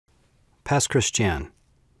Paz Christian.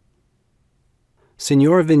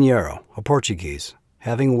 Senor Vinheiro, a Portuguese,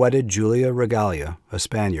 having wedded Julia Regalia, a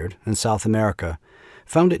Spaniard, in South America,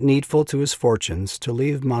 found it needful to his fortunes to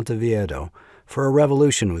leave Montevideo, for a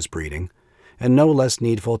revolution was breeding, and no less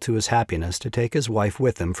needful to his happiness to take his wife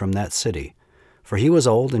with him from that city, for he was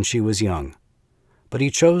old and she was young. But he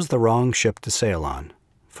chose the wrong ship to sail on,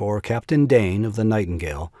 for Captain Dane of the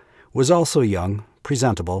Nightingale was also young,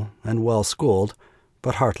 presentable, and well-schooled,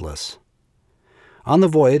 but heartless. On the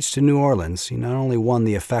voyage to New Orleans he not only won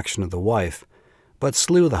the affection of the wife, but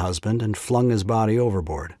slew the husband and flung his body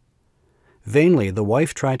overboard. Vainly the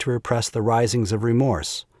wife tried to repress the risings of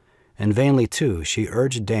remorse, and vainly, too, she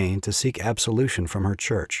urged Dane to seek absolution from her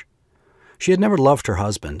church. She had never loved her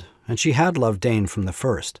husband, and she had loved Dane from the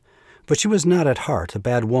first, but she was not at heart a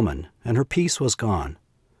bad woman, and her peace was gone.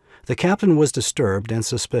 The captain was disturbed and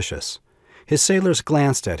suspicious. His sailors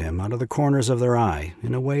glanced at him out of the corners of their eye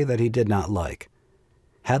in a way that he did not like.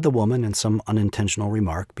 Had the woman, in some unintentional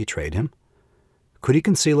remark, betrayed him? Could he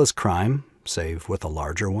conceal his crime, save with a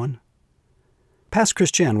larger one? Paz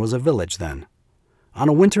Christian was a village then. On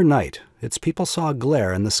a winter night, its people saw a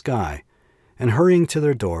glare in the sky, and hurrying to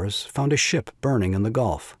their doors, found a ship burning in the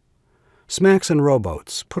Gulf. Smacks and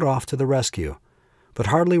rowboats put off to the rescue, but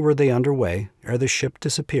hardly were they under way ere the ship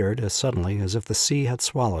disappeared as suddenly as if the sea had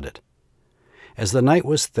swallowed it. As the night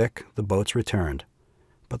was thick, the boats returned.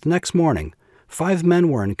 But the next morning, 5 men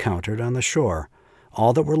were encountered on the shore,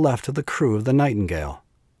 all that were left of the crew of the Nightingale.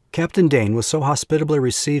 Captain Dane was so hospitably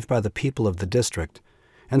received by the people of the district,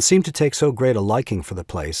 and seemed to take so great a liking for the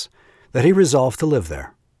place, that he resolved to live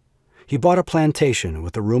there. He bought a plantation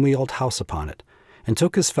with a roomy old house upon it, and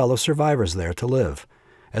took his fellow survivors there to live,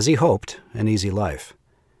 as he hoped, an easy life.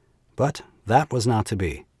 But that was not to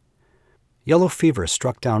be. Yellow fever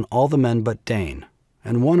struck down all the men but Dane,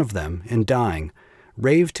 and one of them, in dying,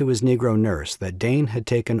 raved to his Negro nurse that Dane had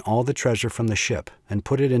taken all the treasure from the ship and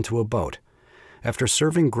put it into a boat, after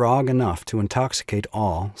serving grog enough to intoxicate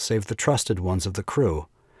all save the trusted ones of the crew,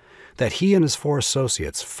 that he and his 4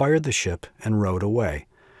 associates fired the ship and rowed away,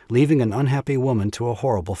 leaving an unhappy woman to a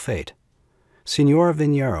horrible fate. Senora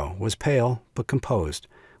Vinheiro was pale but composed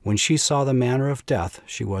when she saw the manner of death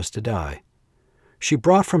she was to die. She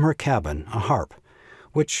brought from her cabin a harp,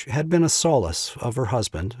 which had been a solace of her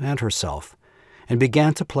husband and herself, and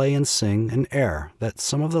began to play and sing an air that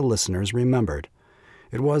some of the listeners remembered.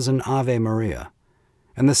 It was an Ave Maria,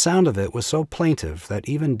 and the sound of it was so plaintive that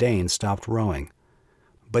even Dane stopped rowing.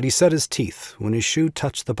 But he set his teeth when his shoe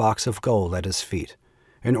touched the box of gold at his feet,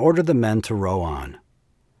 and ordered the men to row on.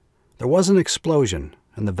 There was an explosion,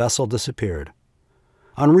 and the vessel disappeared.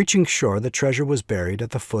 On reaching shore, the treasure was buried at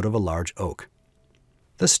the foot of a large oak.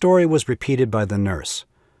 The story was repeated by the nurse,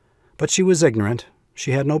 but she was ignorant,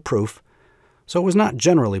 she had no proof, so it was not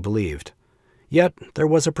generally believed. Yet there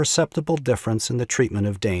was a perceptible difference in the treatment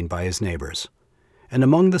of Dane by his neighbors, and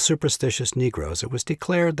among the superstitious Negroes it was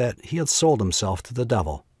declared that he had sold himself to the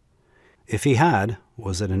devil. If he had,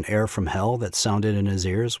 was it an air from hell that sounded in his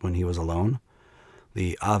ears when he was alone?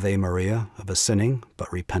 The Ave Maria of a sinning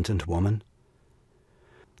but repentant woman?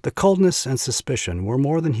 The coldness and suspicion were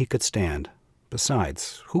more than he could stand.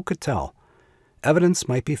 Besides, who could tell? Evidence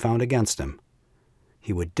might be found against him.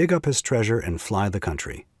 He would dig up his treasure and fly the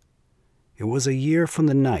country. It was a year from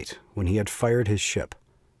the night when he had fired his ship.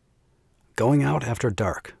 Going out after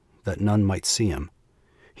dark, that none might see him,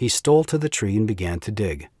 he stole to the tree and began to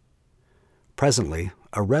dig. Presently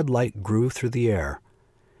a red light grew through the air,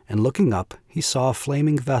 and looking up he saw a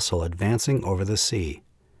flaming vessel advancing over the sea.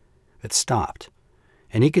 It stopped,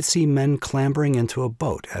 and he could see men clambering into a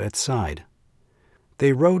boat at its side.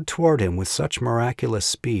 They rowed toward him with such miraculous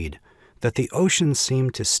speed that the ocean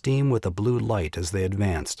seemed to steam with a blue light as they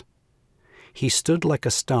advanced. He stood like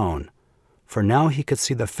a stone, for now he could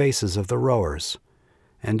see the faces of the rowers,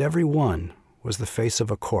 and every one was the face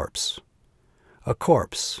of a corpse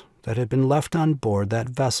that had been left on board that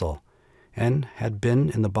vessel and had been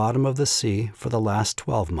in the bottom of the sea for the last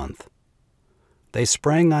 12-month. They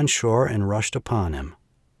sprang on shore and rushed upon him.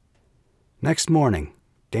 Next morning,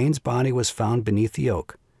 Dane's body was found beneath the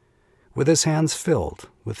oak, with his hands filled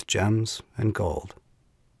with gems and gold.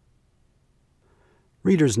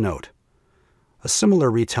 Reader's note: a similar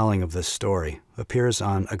retelling of this story appears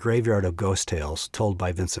on A Graveyard of Ghost Tales told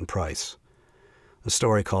by Vincent Price, a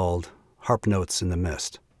story called Harp Notes in the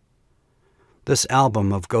Mist. This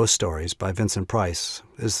album of ghost stories by Vincent Price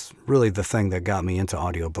is really the thing that got me into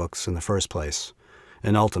audiobooks in the first place,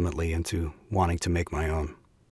 and ultimately into wanting to make my own.